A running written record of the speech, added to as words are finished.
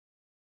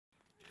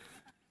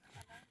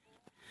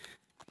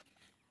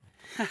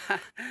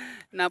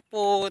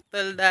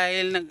Naputol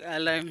dahil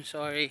nag-alarm,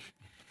 sorry.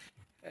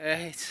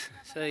 Alright,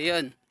 so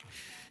yun.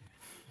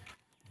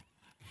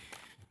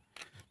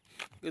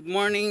 Good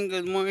morning,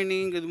 good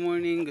morning, good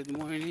morning, good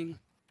morning.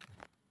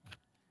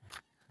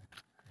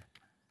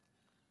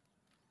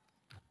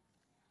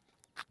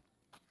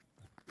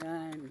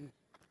 Yan.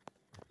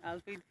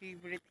 Alfred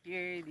favorite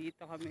here.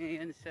 Dito kami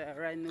ngayon sa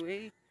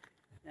Runway.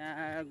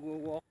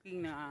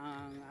 Nag-walking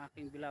ng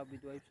aking beloved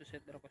wife,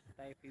 Suzette. Kasi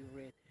tayo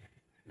favorite.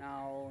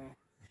 Now,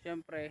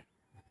 syempre,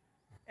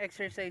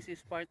 exercise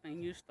is part ng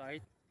new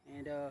start.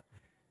 And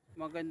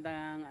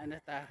magandang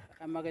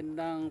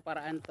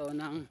paraan to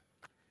ng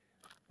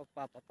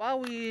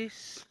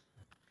pagpapapawis.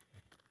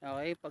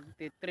 Okay,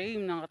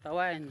 pagtitrain ng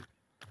katawan.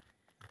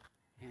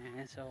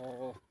 Yan, so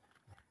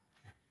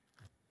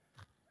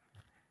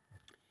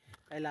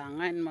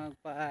kailangan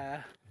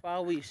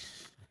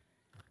magpapawis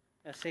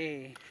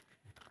kasi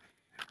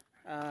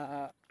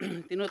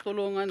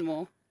tinutulungan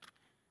mo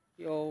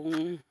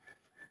yung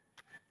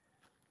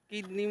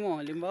kidney mo.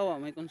 Halimbawa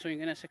may concern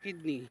ka na sa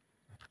kidney,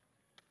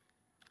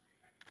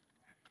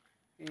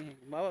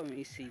 halimbawa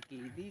may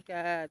CKD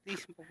ka, at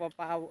least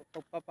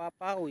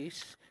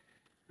pagpapawis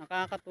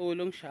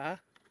nakakatulong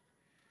siya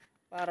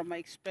para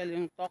ma-expel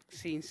yung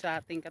toxins sa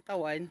ating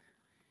katawan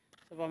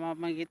sa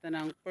pamamagitan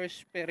ng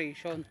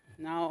perspiration.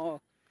 Now,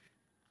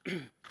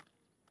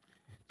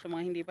 sa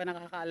mga hindi pa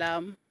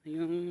nakakaalam,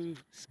 yung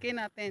skin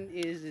natin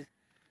is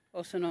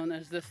also known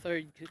as the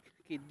third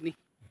kidney.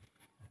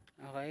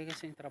 Okay,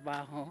 kasi yung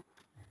trabaho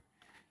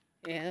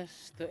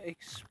is to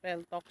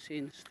expel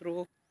toxins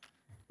through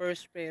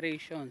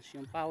perspirations.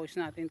 Yung pawis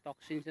natin,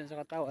 toxins yan sa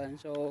katawan.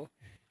 So,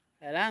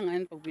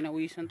 kailangan pag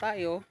pinawisan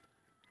tayo,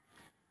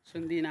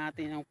 sundin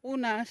natin ang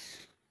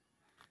punas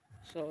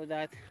so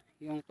that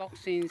yung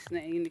toxins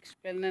na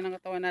in-expel na ng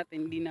katawan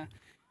natin hindi na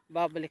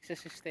babalik sa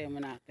sistema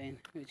natin,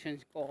 which can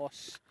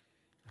cause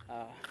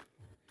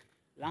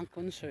lung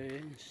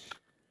concerns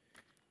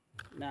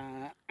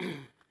na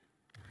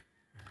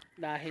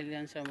dahil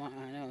yan sa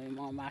mga yung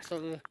mga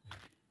muscle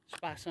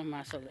spasm,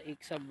 muscle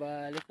ache sa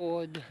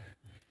likod,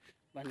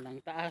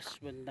 bandang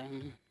taas,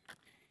 bandang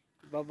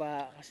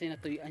baba, kasi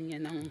natuyuan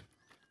yan ng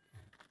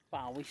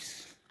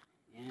pawis.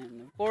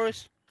 And of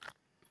course,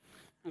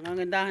 ang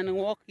kagandahan ng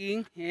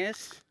walking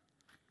is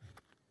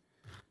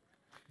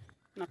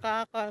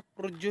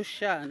nakaka-produce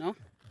siya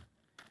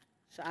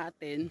sa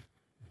atin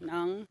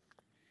ng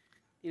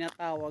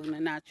tinatawag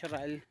na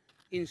natural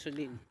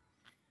insulin.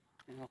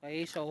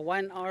 Okay, so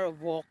 1 hour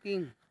of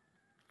walking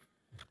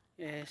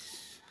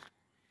is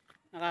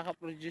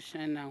nakaka-produce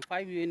siya ng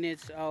 5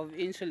 units of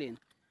insulin.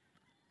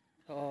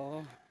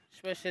 So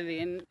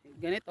especially in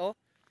ganito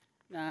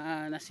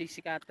na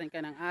nasisikatan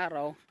ka ng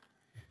araw.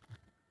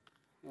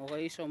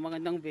 Okay, so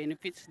magandang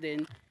benefits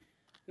din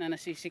na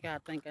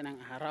nasisikatan ka ng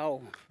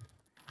araw.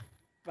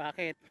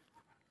 Bakit?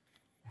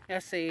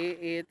 Kasi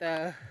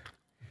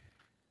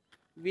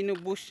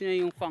binuboost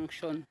niya yung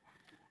function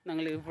ng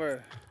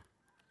liver.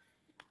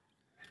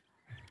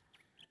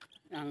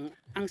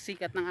 Ang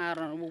sikat ng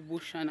araw,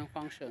 nabuboost siya ng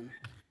function.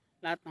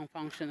 Lahat ng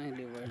function ng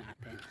liver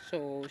natin.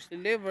 So, si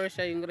liver,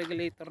 siya yung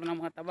regulator ng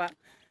mga taba.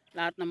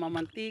 Lahat ng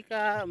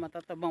mamantika,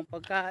 matatabang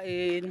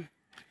pagkain,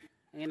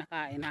 ang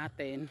inakain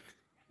natin,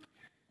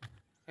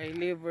 kay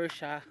liver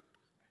siya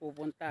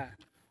pupunta.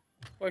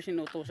 Of course,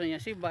 inutusan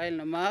niya si bile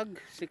na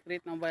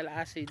mag-secrete ng bile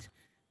acids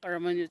para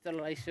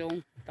ma-neutralize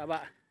yung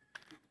taba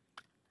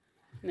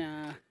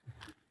na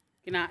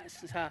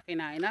sa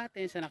kinain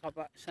natin, sa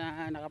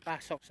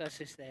nakapasok sa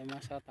sistema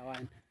sa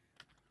katawan.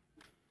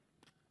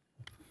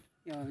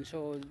 Yun,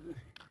 so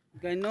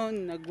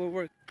ganon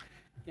nagwo-work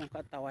yung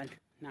katawan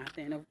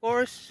natin. Of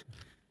course,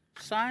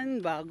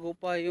 sun, bago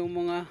pa yung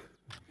mga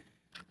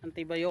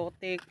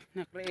antibiotic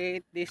na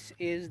create, this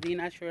is the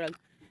natural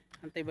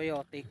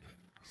antibiotic,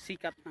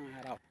 sikat ng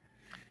araw.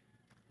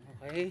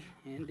 Okay,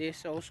 and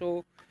this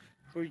also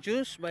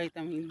produce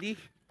vitamin D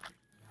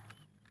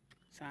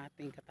sa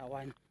ating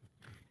katawan.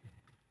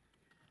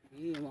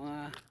 Okay, yung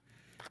mga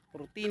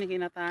protein na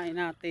kinatain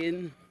natin,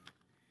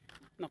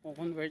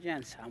 nako-convert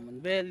yan,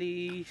 salmon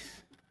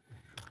bellies,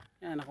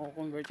 yan,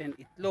 nako-convert yan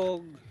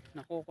itlog,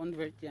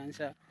 nako-convert yan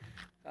sa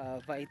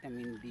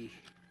vitamin D.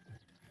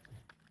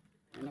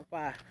 Ano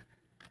pa?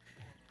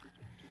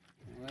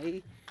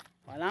 Okay,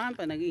 kailangan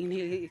pa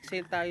nag-inhale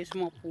tayo sa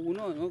mga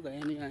puno,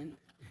 gaya yan.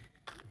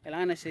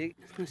 Kailangan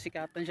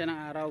nasikatan siya ng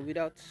araw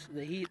without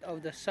the heat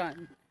of the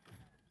sun.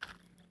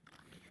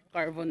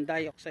 Carbon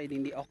dioxide,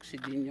 hindi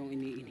oxygen yung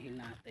ini-inhale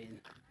natin.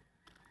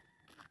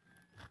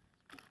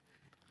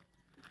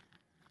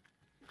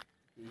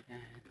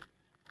 Ayan.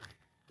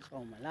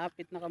 So,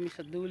 malapit na kami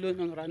sa dulo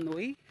ng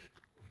runway.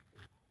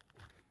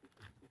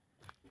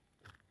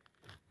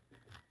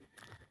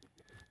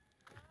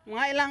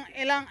 Mga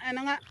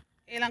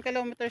ilang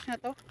kilometers na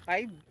to?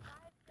 5?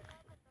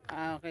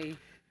 Okay.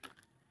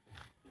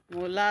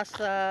 Mula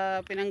sa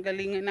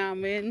pinanggalingan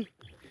namin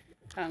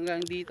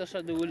hanggang dito sa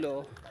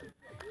dulo,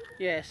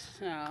 yes,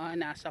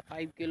 nasa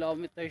 5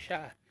 kilometers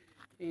siya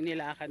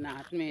inilakad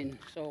natin.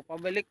 So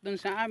pabalik dun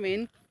sa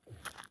amin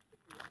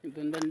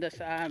doon banda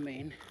sa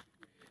amin,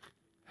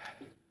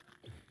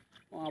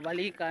 mga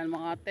balikan,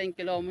 mga 10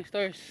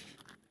 kilometers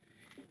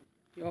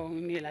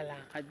yung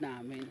nilalakad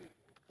namin.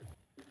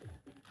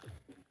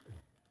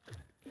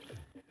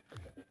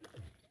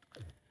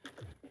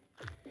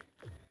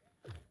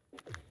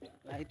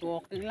 Light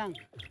walking lang,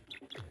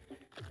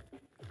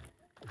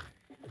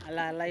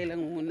 alalay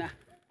lang muna.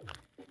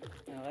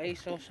 Okay,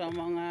 so sa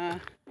mga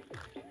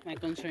may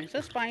concern sa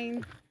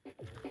spine,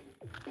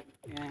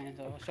 yan,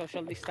 so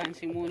social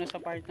distancing muna sa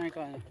partner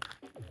ko, ano.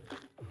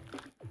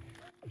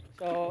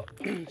 So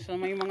so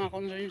may mga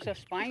concern sa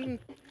spine,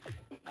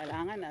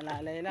 kailangan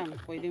alalay lang,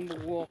 pwedeng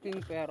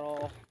walking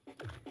pero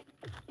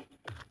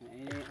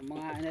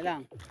mga ano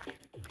lang,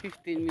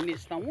 15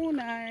 minutes na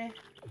muna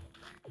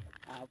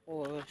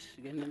tapos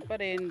ganun pa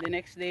rin the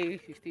next day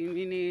 15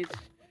 minutes.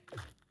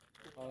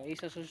 Okay,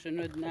 sa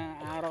susunod na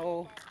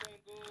araw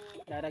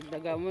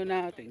daragdagan mo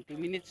na 20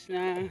 minutes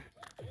na.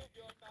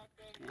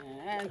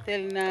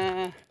 Until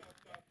na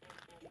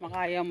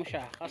makaya mo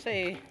siya,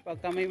 kasi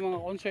pagka may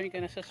mga concern ka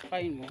na sa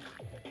spine mo,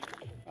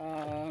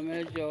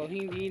 medyo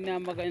hindi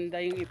na maganda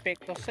yung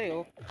epekto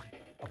sa'yo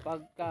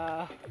kapag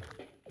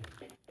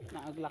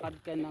naaglakad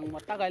ka ng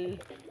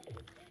matagal,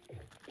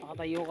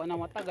 nakatayo ka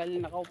ng matagal,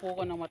 nakaupo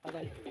ka ng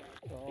matagal.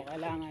 So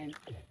kailangan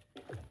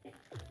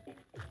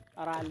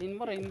aralin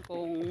mo rin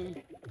kung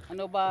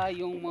ano ba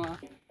yung mga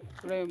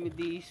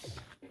remedies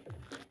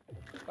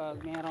pag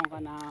meron ka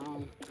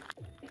ng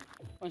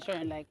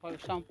concern, like for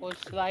example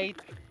slight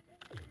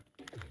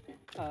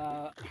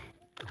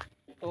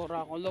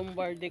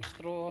thoracolumbar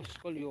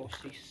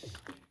dextroscoliosis.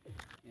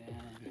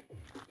 Yan.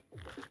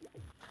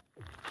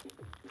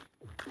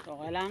 So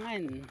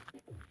kailangan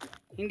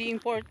hindi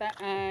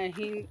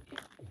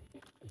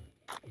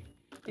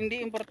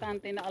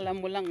importante na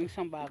alam mo lang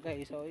isang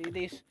bagay. So it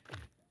is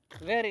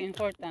very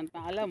important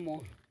na alam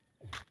mo,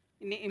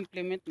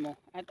 ini-implement mo,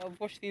 at of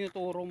course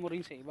tinuturo mo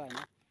rin sa iba,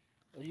 no?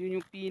 So yun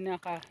yung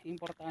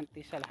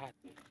pinaka-importante sa lahat.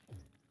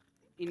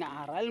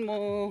 Inaaral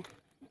mo,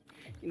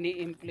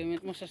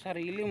 ini-implement mo sa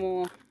sarili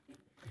mo,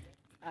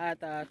 at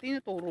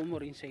tinuturo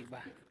mo rin sa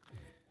iba.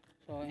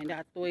 So in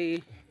that way,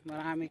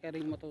 marami ka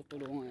rin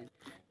matutulungan.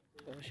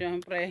 So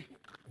syempre,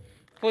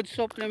 food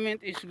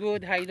supplement is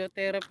good,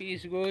 hydrotherapy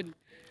is good,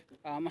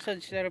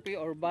 massage therapy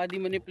or body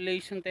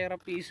manipulation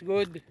therapy is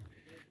good,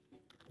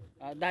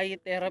 diet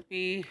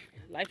therapy,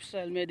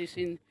 lifestyle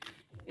medicine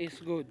is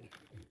good.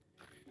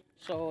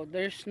 So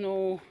there's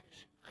no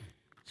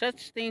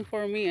such thing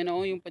for me,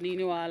 yung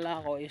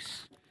paniniwala ko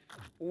is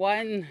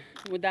one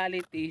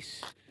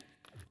modalities,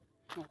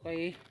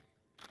 okay,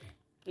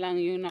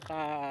 lang yung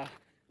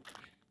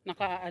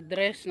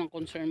naka-address ng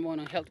concern mo,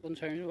 ng health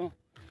concerns mo,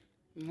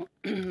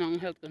 ng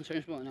health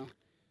concerns mo, no?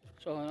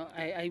 So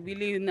I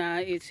believe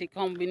na it's a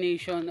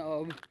combination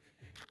of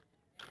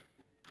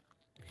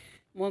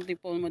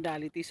multiple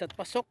modalities, at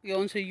pasok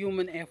yon sa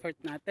human effort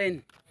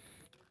natin.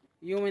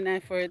 Human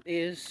effort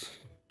is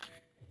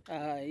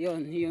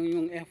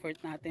yung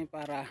effort natin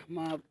para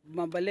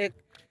mapanumbalik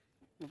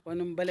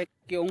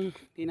yung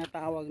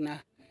tinatawag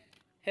na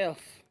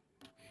health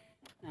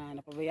na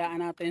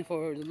napabayaan natin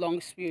for the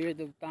longest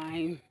period of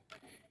time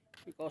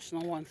because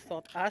no one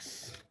taught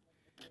us.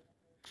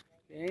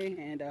 Okay,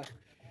 and of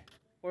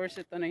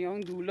course ito na yung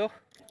dulo,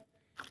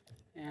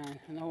 and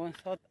no one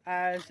taught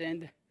us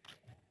and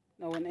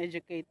no one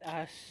educate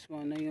us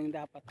kung ano yung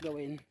dapat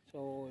gawin.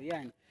 So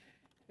yan,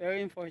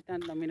 very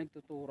important na may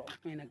nagtuturo,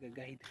 may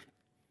nag-guide.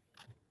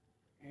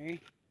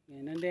 Okay,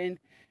 and then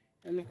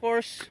of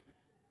course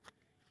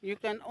you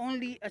can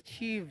only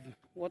achieve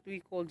what we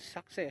call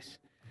success.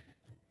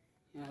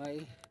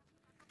 Okay,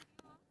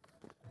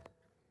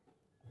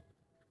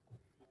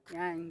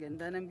 yan,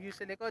 ganda ng view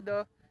sa likod,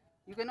 oh.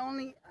 You can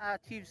only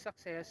achieve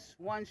success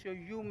once your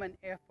human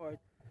effort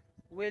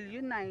will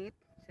unite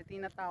sa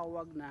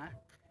tinatawag na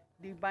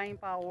divine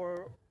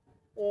power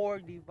or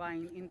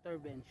divine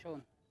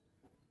intervention.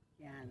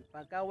 Yan,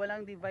 pagka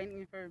walang divine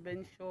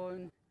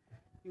intervention,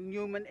 yung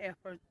human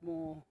effort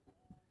mo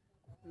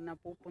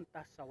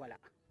napupunta sa wala.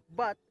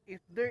 But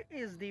if there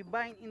is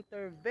divine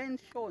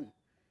intervention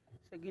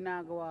sa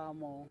ginagawa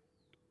mo,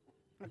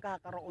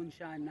 nagkakaroon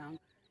siya ng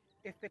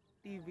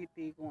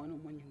effectivity kung ano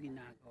man yung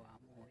ginagawa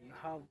mo. You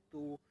have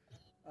to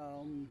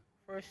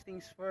first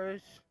things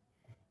first,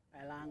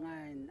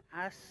 kailangan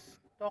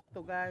talk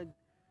to God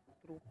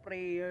through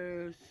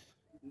prayers,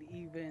 and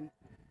even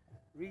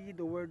read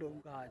the word of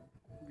God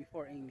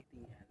before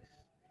anything else.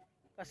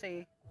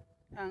 Kasi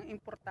ang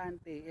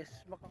importante is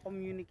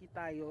makakommunicate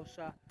tayo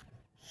sa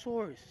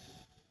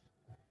source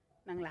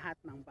ng lahat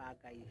ng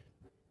bagay.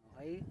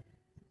 Okay?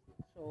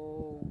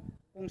 So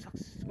kung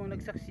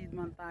nag-succeed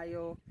man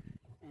tayo,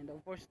 and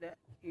of course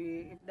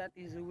if that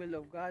is the will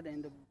of God,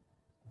 and of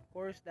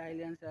course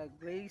dahil yan sa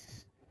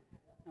grace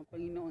ng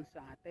Panginoon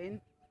sa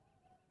atin,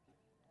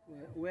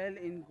 well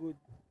and good.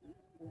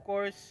 Of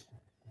course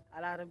a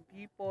lot of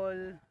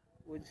people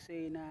would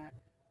say na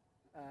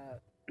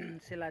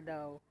sila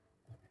daw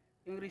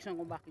yung reason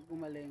kung bakit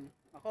gumaling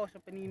ako,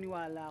 sa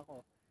paniniwala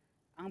ko,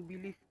 ang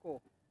belief ko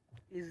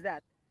is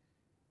that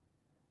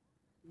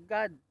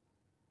God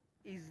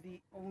is the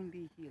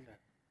only healer.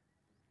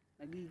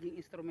 Nagiging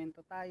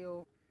instrumento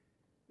tayo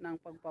ng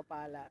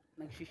pagpapala,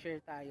 nag-share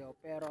tayo,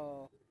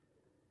 pero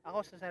ako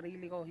sa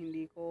sarili ko,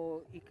 hindi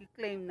ko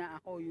i-claim na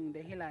ako yung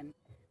dahilan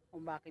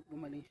kung bakit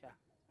gumaling siya.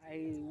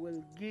 I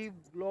will give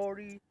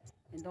glory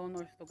and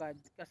honors to God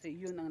kasi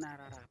yun ang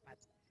nararapat.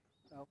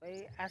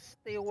 Okay? As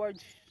steward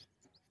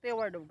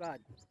of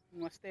God.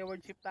 Mas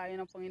stewardship tayo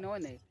ng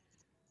Panginoon eh.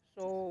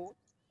 So,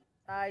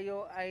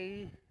 tayo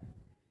ay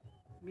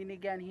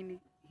binigyan,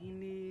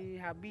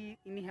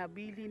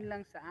 inihabilin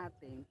lang sa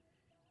atin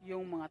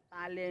yung mga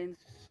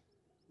talents,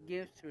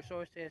 gifts,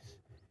 resources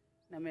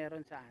na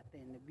meron sa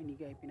atin, na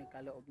binigay,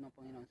 pinagkaloob ng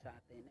Panginoon sa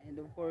atin. And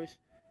of course,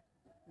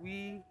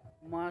 we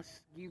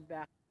must give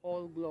back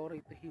all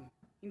glory to Him.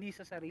 Hindi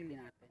sa sarili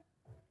natin.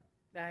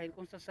 Dahil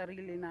kung sa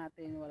sarili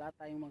natin, wala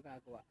tayong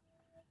magagawa.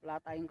 Wala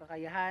tayong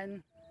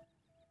kakayahan,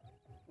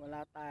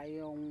 wala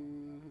tayong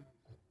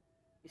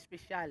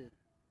espesyal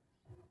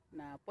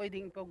na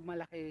pwedeng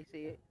ipagmalaki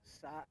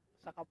sa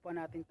kapwa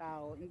nating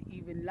tao,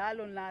 even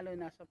lalo na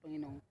sa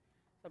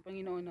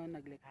Panginoon na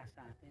naglikha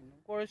sa atin.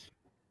 Of course,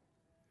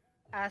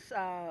 as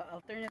a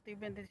alternative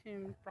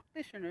medicine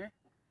practitioner,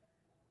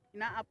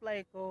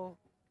 ina-apply ko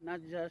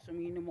not just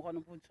umiinom ako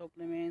ng food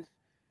supplements,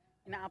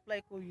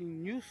 ina-apply ko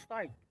yung new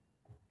start.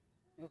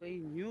 Okay,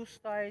 new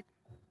start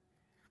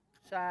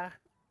sa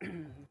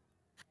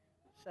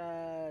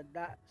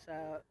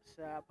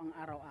sa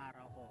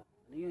pang-araw-araw ko.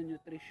 Ano yun?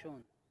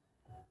 Nutrition.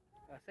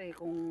 Kasi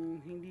kung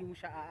hindi mo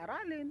siya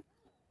aaralin,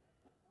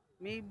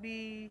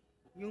 maybe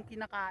yung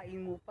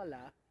kinakain mo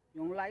pala,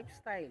 yung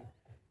lifestyle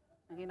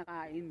na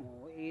kinakain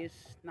mo is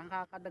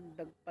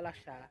nakakadagdag pala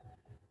siya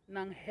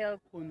ng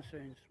health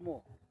concerns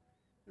mo.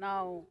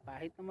 Now,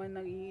 kahit naman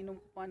nag-iinom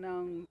pa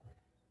ng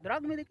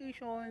drug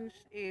medications,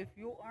 if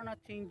you are not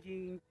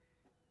changing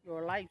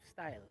your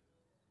lifestyle,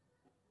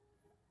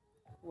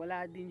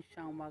 wala din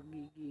siyang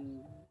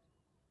magiging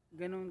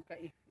ganun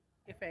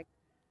ka-effect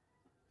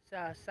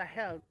sa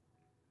health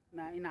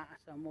na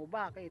inaasa mo.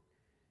 Bakit?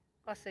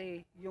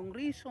 Kasi yung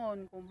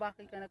reason kung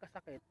bakit ka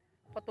nagkasakit,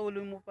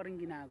 patuloy mo pa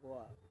rin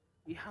ginagawa.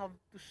 You have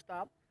to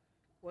stop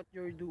what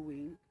you're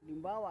doing.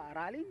 Halimbawa,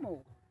 aralin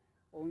mo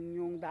kung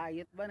yung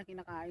diet ba na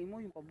kinakain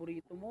mo, yung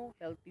paborito mo,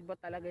 healthy ba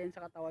talaga yan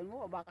sa katawan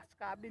mo, o baka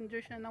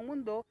scavengers na ng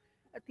mundo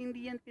at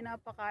hindi yan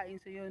pinapakain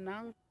sa iyo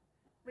ng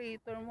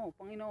Creator mo,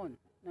 Panginoon,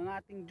 ng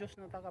ating Diyos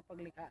na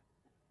tagapaglikha.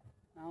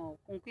 Now,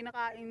 kung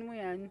kinakain mo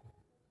yan,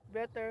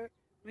 better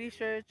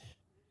research,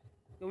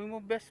 gawin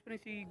mo best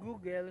friend si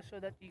Google so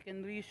that you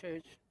can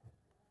research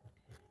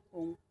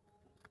kung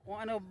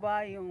ano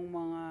ba yung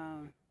mga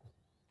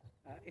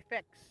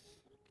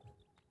effects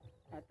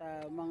at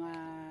mga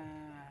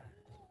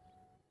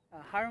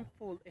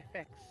harmful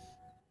effects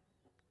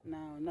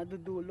na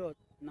nadudulot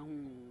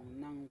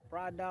ng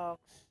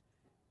products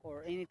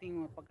or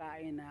anything na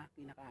pagkain na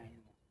kinakain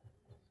mo.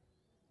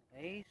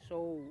 Okay,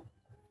 so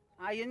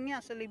ayon nga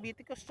sa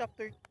Leviticus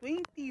chapter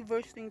 20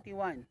 verse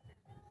 21.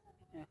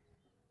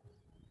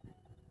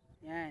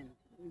 Yan.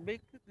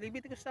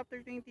 Leviticus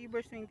chapter 20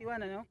 verse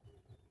 21, ano?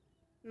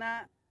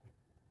 Na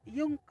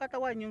yung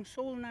katawan, yung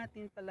soul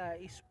natin pala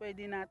is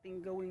pwede nating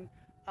gawing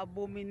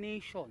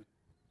abomination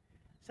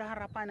sa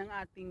harapan ng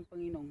ating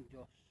Panginoong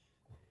Diyos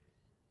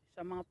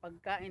sa mga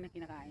pagkain na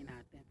kinakain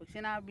natin. Pag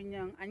sinabi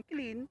niyang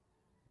unclean,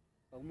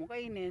 huwag mo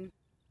kainin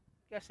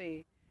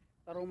kasi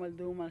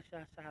karumal-dumal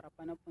siya sa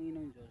harapan ng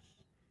Panginoong Diyos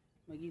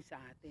maging sa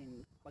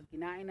atin. Pag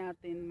kinain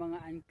natin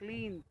mga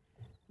unclean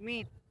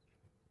meat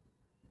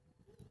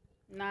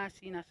na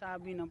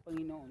sinasabi ng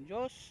Panginoong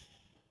Diyos,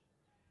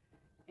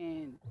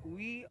 and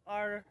we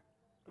are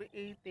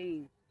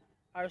creating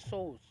our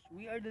souls.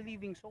 We are the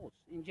living souls.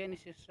 In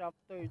Genesis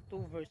chapter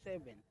 2 verse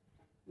 7,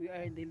 we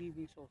are the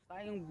living souls.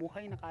 Tayong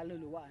buhay na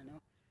kaluluwa,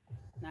 no?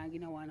 Na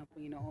ginawa ng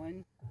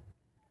Panginoon.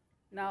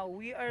 Now,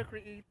 we are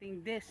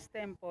creating this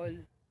temple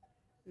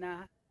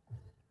na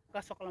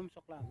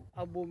kasoklam-soklam,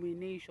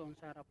 abomination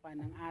sa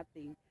harapan ng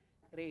ating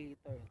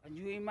Creator. Can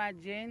you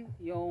imagine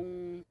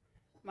yung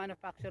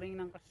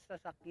manufacturing ng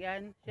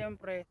sasakyan?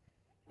 Siyempre,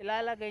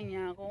 ilalagay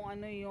niya kung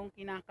ano yung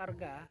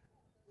kinakarga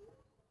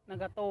na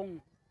gatong,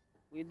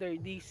 whether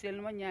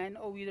diesel man yan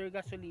o whether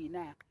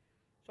gasolina.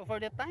 So for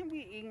the time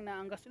being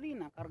na ang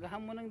gasolina, kargahan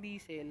mo ng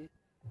diesel,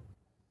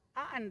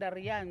 aandar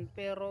yan,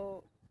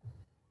 pero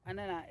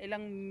ano na,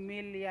 ilang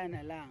milya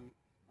na lang,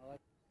 o,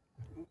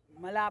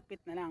 malapit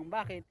na lang.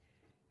 Bakit?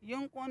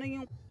 Yung kung ano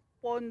yung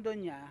pondo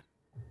niya,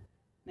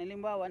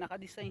 halimbawa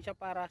nakadesign siya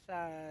para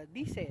sa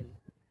diesel,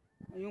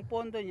 yung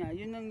pondo niya,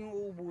 yun ang yung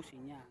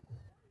uubusin niya.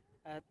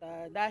 At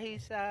dahil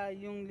sa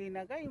yung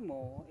linagay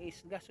mo is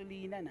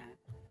gasolina na,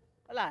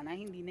 wala na,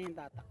 hindi na yung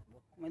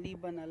tatakbo.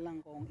 Maliban na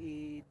lang kung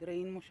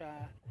i-drain mo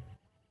siya,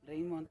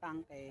 drain mo ang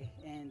tangke,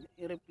 and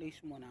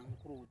i-replace mo ng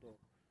crudo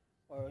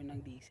or ng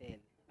diesel.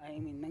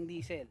 Ng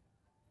diesel.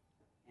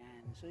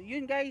 Yan. So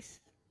yun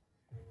guys,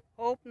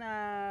 hope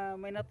na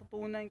may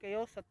natutunan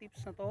kayo sa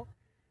tips na to.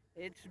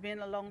 It's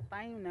been a long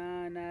time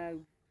na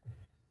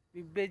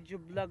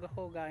nag-video vlog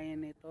ako gaya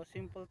nito.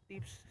 Simple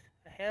tips,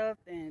 health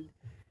and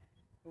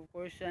Of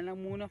course, yan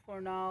lang muna for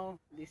now.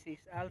 This is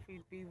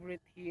Alfred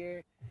favorite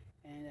here.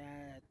 And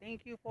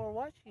thank you for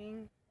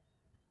watching.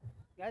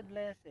 God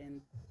bless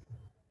and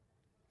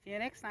see you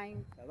next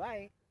time.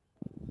 Bye-bye.